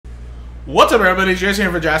What's up, everybody? Jason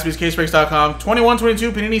here for JaspysCaseBreaks.com.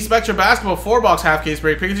 21-22 Panini Spectra Basketball 4-box half case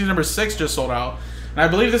break. Packaging number 6 just sold out. And I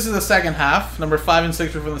believe this is the second half. Number 5 and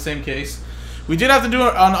 6 are from the same case. We did have to do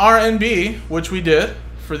it on RNB, which we did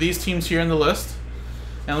for these teams here in the list.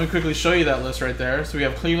 And let me quickly show you that list right there. So we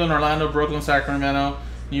have Cleveland, Orlando, Brooklyn, Sacramento,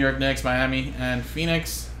 New York Knicks, Miami, and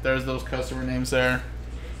Phoenix. There's those customer names there.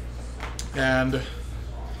 And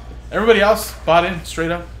everybody else bought in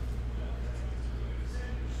straight up.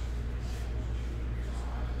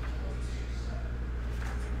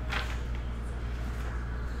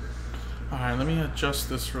 Alright, let me adjust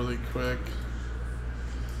this really quick.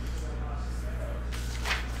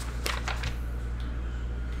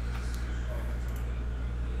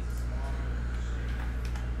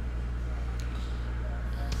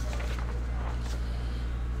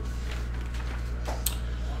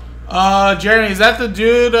 Jeremy, is that the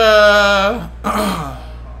dude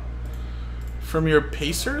from your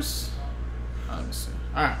Pacers? Let me see.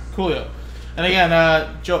 Alright, coolio. And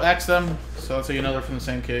again, Joe X them, so that's how you know they're from the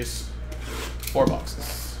same case. 4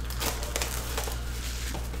 boxes.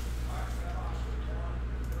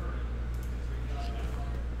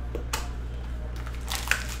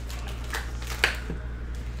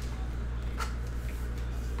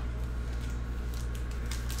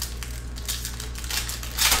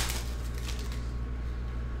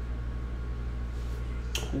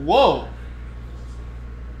 Whoa!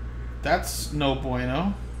 That's no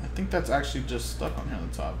bueno. I think that's actually just stuck on here on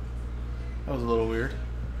the top. That was a little weird.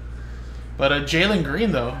 But Jalen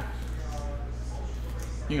Green, though,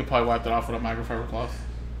 you can probably wipe that off with a microfiber cloth.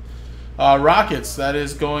 Rockets, that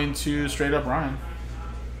is going to straight up Ryan.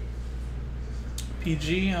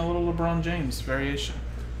 PG and a little LeBron James variation.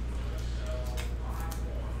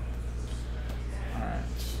 Alright.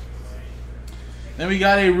 Then we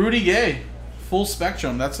got a Rudy Gay, full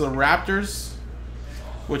spectrum. That's the Raptors,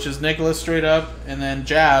 which is Nicholas straight up, and then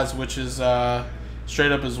Jazz, which is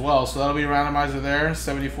straight up as well. So that'll be a randomizer there,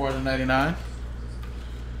 74 to 99.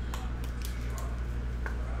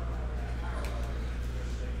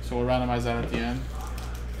 So we'll randomize that at the end.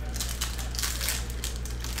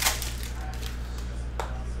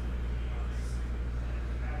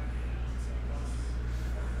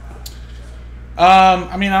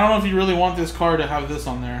 I mean, I don't know if you really want this card to have this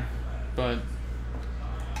on there, but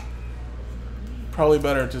probably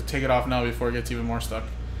better to take it off now before it gets even more stuck.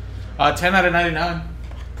 10 out of 99,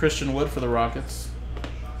 Christian Wood for the Rockets.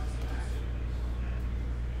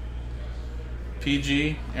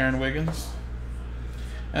 PG, Aaron Wiggins.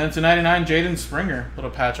 And then to 99, Jaden Springer, little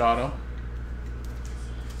patch auto.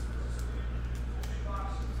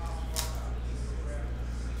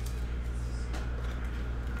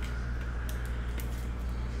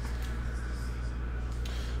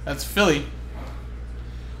 That's Philly.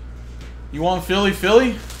 You want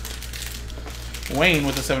Philly? Wayne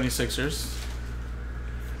with the 76ers.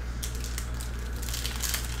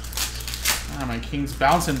 Ah, my Kings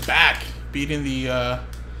bouncing back, beating the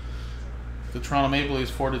Toronto Maple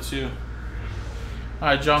Leafs 4-2. All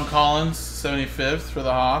right, John Collins, 75th for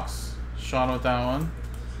the Hawks. Sean with that one.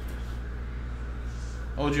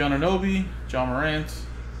 OG Anunoby, John Morant.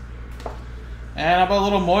 And how about a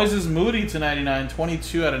little Moises Moody to 99,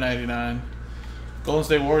 22 out of 99. Golden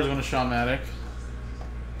State Warriors going to Sean Maddock.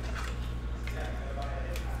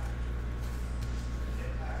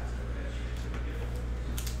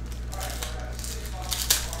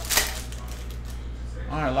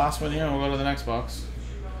 Alright, last one here, and we'll go to the next box.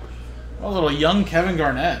 Oh, a little young Kevin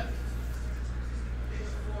Garnett.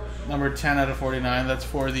 Number 10 out of 49. That's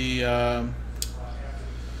for the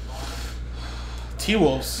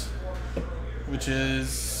T-Wolves, which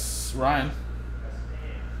is Ryan.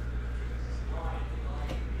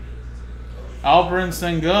 Alperen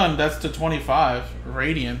Sengun, that's to 25.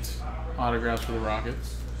 Radiant autographs for the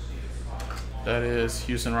Rockets. That is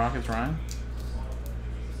Houston Rockets, Ryan.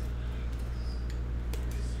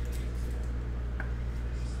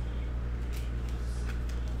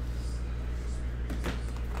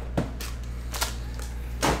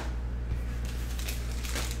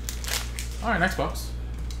 Alright, next box.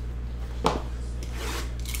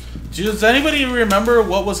 Does anybody remember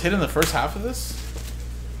what was hit in the first half of this?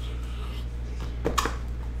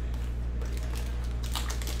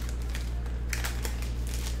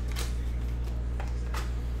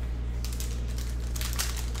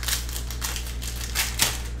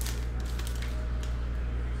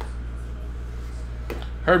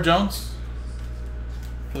 Herb Jones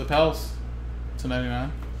for the Pels to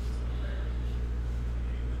 99.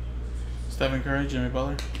 Stephen Curry, Jimmy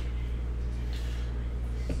Butler.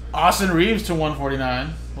 Austin Reeves to 149.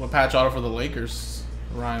 A little patch auto for the Lakers.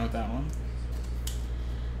 Ryan with that one.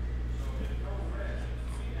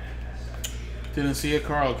 Didn't see it,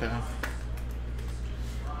 Carl? Okay.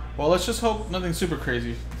 Well, let's just hope nothing super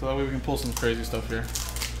crazy. So that way we can pull some crazy stuff here.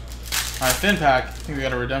 Alright, thin pack. I think we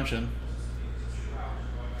got a redemption.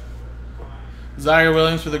 Zaire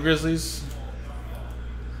Williams for the Grizzlies.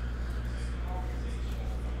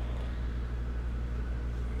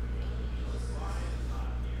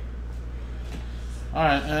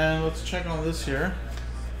 Alright, and let's check on this here.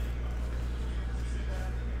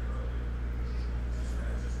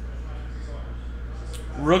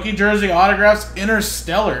 Rookie jersey autographs,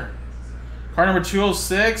 Interstellar. Card number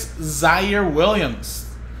 206, Zaire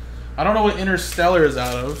Williams. I don't know what Interstellar is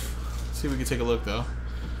out of. Let's see if we can take a look, though.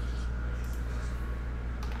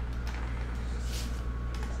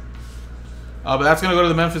 But that's going to go to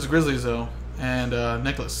the Memphis Grizzlies, though. And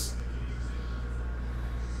Nicholas.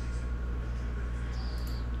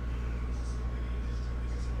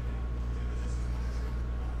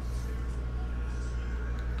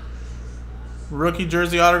 Rookie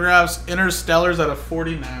jersey autographs, Interstellars out of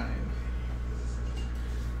 49.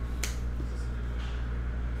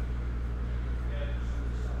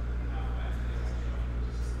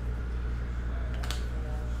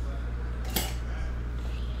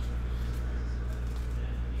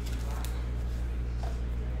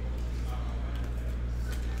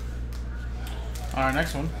 All right,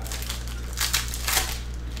 next one.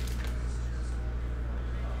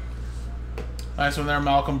 Nice one there,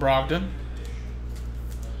 Malcolm Brogdon.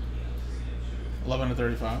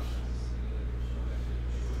 11/35.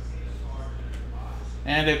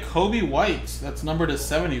 And a Kobe White, that's numbered to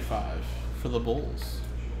 75 for the Bulls.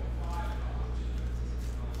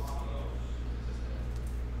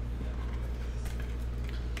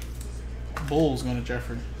 Bulls going to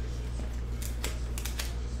Jeffrey.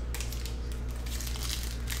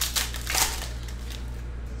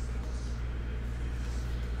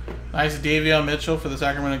 Nice Davion Mitchell for the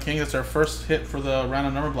Sacramento Kings. That's our first hit for the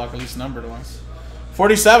random number block, at least numbered ones.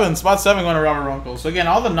 47, spot 7 going to Robert Runkle. So again,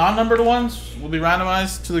 all the non-numbered ones will be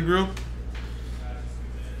randomized to the group.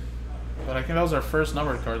 But I think that was our first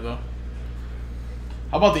numbered card, though.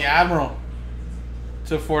 How about the Admiral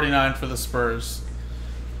to 49 for the Spurs?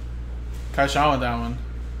 Kai Shaw with that one.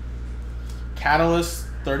 Catalyst,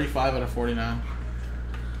 35 out of 49.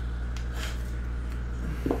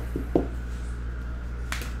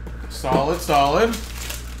 Solid, solid.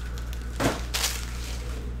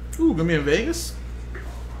 Ooh, gonna be in Vegas?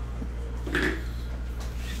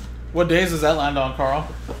 What days does that land on, Carl?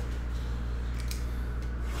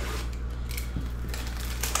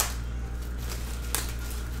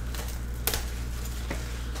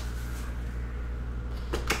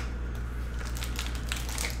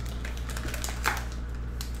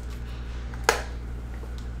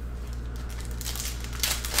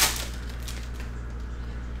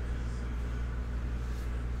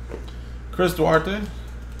 Chris Duarte.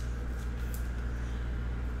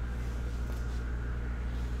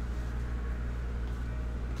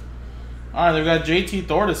 Alright, they've got JT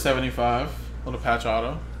Thor to 75. Little patch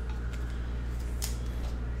auto.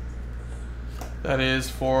 That is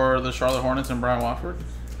for the Charlotte Hornets and Brian Watford.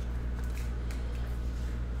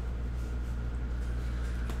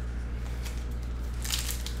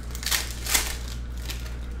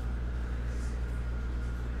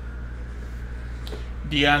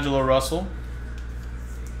 D'Angelo Russell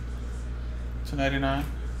to 99.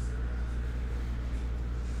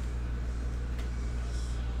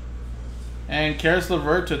 And Karis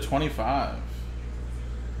LeVert to 25.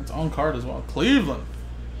 That's on card as well. Cleveland.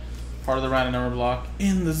 Part of the random number block.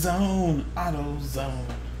 In the zone. Auto zone.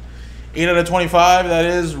 8 out of 25. That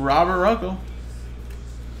is Robert Runkle.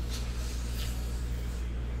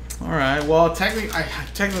 Alright. Well, I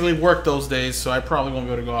technically worked those days, so I probably won't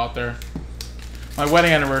be able to go out there. My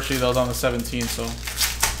wedding anniversary, though, is on the 17th, so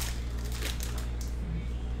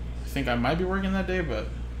I think I might be working that day, but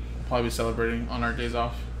I'll probably be celebrating on our days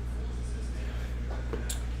off.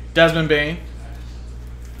 Desmond Bane.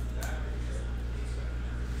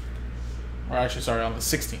 Or actually, sorry, on the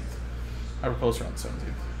 16th. I proposed her on the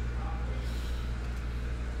 17th.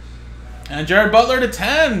 And Jared Butler to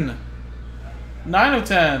 10. 9 of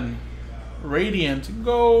 10. Radiant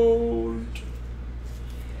Gold.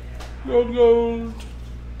 Gold, gold.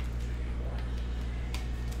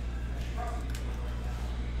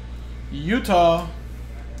 Utah.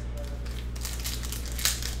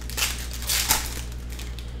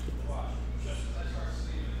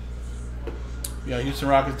 Yeah, Houston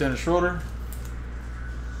Rockets, Dennis Schroeder.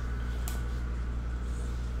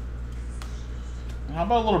 And how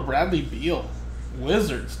about a little Bradley Beal?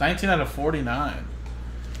 Wizards, 19 out of 49.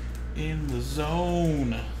 In the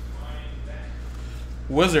zone.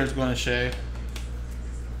 Wizards going to Shea.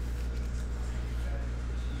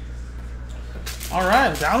 All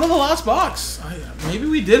right, down to the last box. Maybe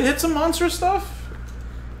we did hit some monster stuff.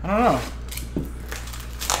 I don't know.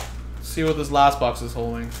 Let's see what this last box is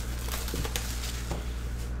holding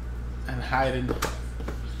and hiding. All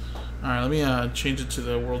right, let me change it to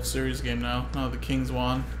the World Series game now. No, the Kings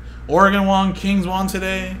won. Oregon won. Kings won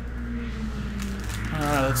today. All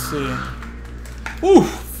right, let's see. Ooh,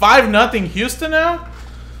 5-0 Houston now.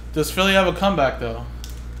 Does Philly have a comeback though?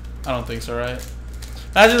 I don't think so, right?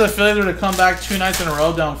 Imagine the Phillies were to come back 2 nights in a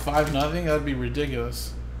row down 5-0. That would be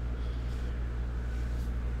ridiculous.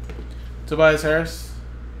 Tobias Harris.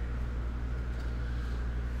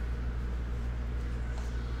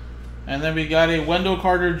 And then we got a Wendell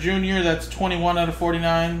Carter Jr. That's 21 out of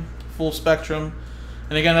 49. Full spectrum.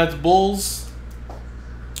 And again, that's Bulls,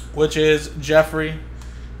 which is Jeffrey.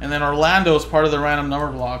 And then Orlando is part of the random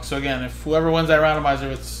number block. So again, if whoever wins that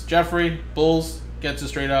randomizer, it's Jeffrey, Bulls, gets it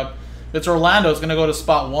straight up. If it's Orlando, it's going to go to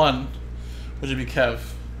spot 1, which would be Kev.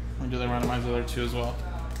 We'll do the randomizer there too as well.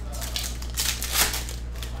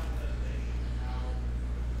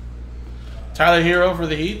 Tyler Hero for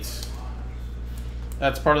the Heat.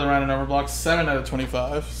 That's part of the random number block. 7 out of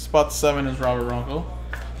 25. Spot 7 is Robert Ronco.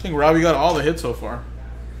 I think Robbie got all the hits so far.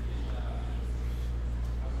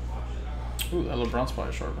 Ooh, that LeBron spot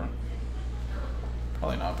is short print.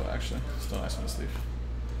 Probably not, but actually, still nice on the sleeve.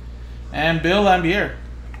 And Bill Lambier.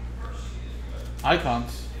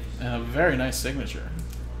 Icons. And a very nice signature.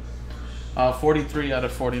 43 out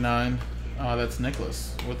of 49. That's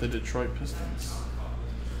Nicholas with the Detroit Pistons.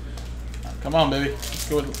 Come on, baby. Let's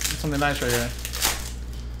go with something nice right here.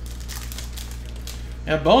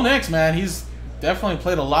 Yeah, Bo Nix, man. He's definitely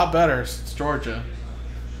played a lot better since Georgia.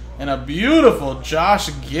 And a beautiful Josh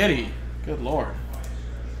Giddey. Good Lord.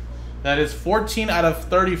 That is 14 out of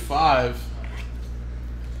 35.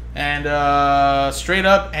 And straight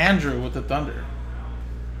up Andrew with the Thunder.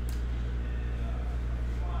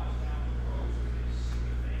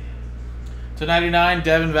 To 99,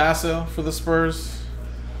 Devin Vassell for the Spurs.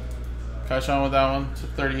 Catch on with that one. To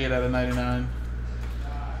 38 out of 99.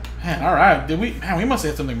 Man, all right. Man, we must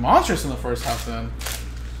have hit something monstrous in the first half then.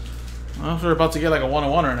 I don't know if we're about to get like a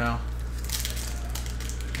 1-on-1 right now.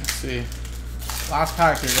 Let's see. Last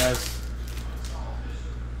pack here, guys.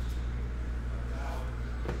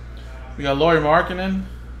 We got Lauri Markkanen.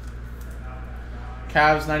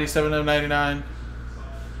 Cavs, 97 of 99.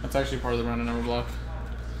 That's actually part of the random number block.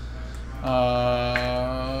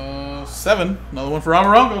 7. Another one for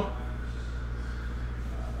Robert Ronco.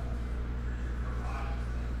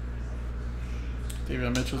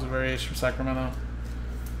 David Mitchell's a variation from Sacramento.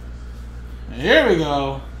 Here we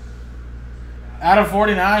go. Out of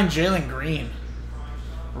 49, Jalen Green.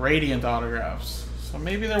 Radiant autographs. So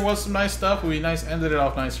maybe there was some nice stuff. We ended it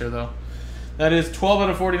off nice here, though. That is 12 out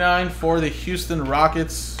of 49 for the Houston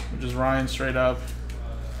Rockets, which is Ryan straight up.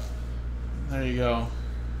 There you go.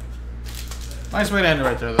 Nice way to end it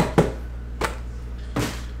right there, though.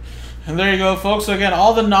 And there you go, folks. So again,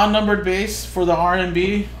 all the non-numbered base for the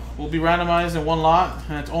R&B will be randomized in one lot,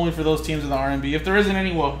 and it's only for those teams in the R&B. If there isn't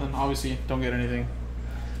any, well, then obviously don't get anything.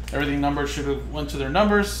 Everything numbered should have went to their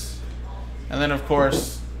numbers. And then, of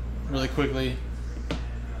course, really quickly,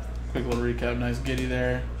 quick little recap. Nice Giddey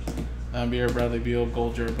there. Lambier, Bradley Beal,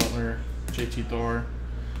 Gold, Jared Butler, JT Thor,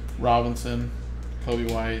 Robinson,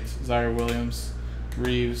 Kobe White, Zaire Williams,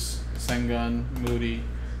 Reeves, Sengun, Moody,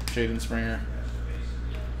 Jaden Springer.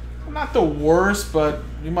 Not the worst, but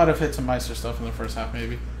we might have hit some nicer stuff in the first half,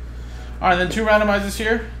 maybe. All right, then 2 randomizers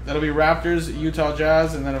here. That'll be Raptors, Utah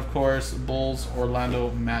Jazz, and then, of course, Bulls,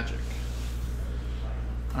 Orlando Magic.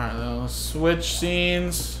 All right, then let's switch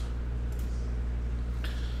scenes.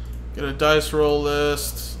 Get a dice roll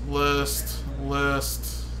list.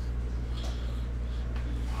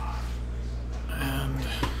 And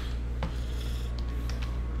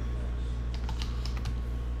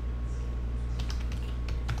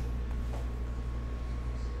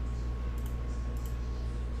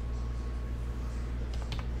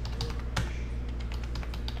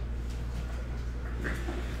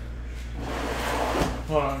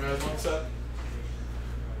hold on, guys, one sec.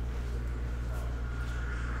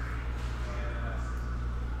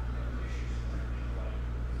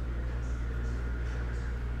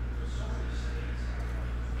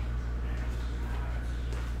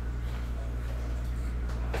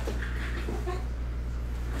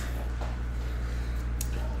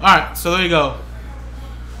 Alright, so there you go.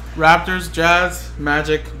 Raptors, Jazz,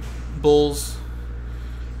 Magic, Bulls.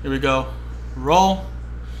 Here we go. Roll.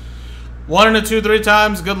 1 and a 2, 3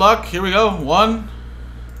 times. Good luck. Here we go. 1,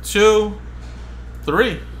 2,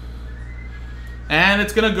 3. And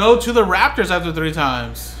it's going to go to the Raptors after 3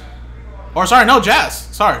 times. Or, sorry, no, Jazz.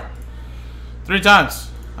 Sorry. 3 3 times.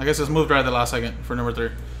 I guess it's moved right at the last second for number 3.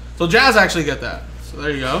 So Jazz actually get that. So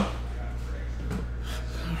there you go.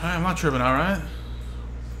 Alright, I'm not tripping, alright.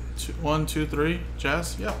 1, 2, 3.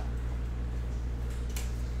 Jazz? Yep.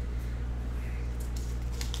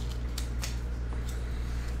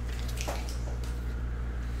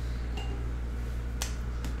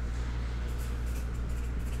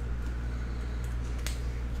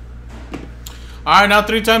 Alright, now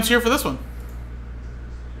 3 times here for this one.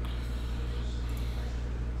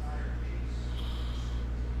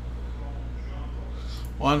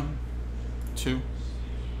 1, 2,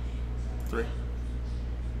 3.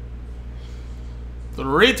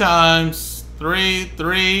 3 times.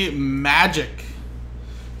 3, Magic.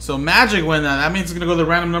 So Magic win that. That means it's going to go to the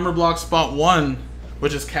random number block spot 1,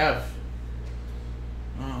 which is Kev.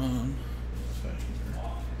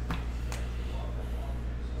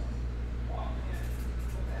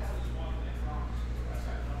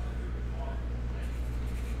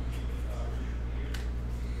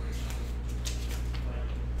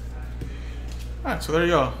 Alright, so there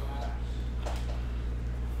you go.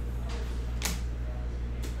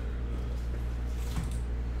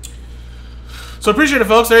 So appreciate it,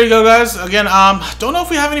 folks. There you go, guys. Again, don't know if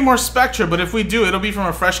we have any more Spectra, but if we do, it'll be from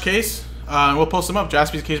a fresh case. We'll post them up.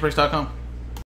 JaspysCaseBreaks.com.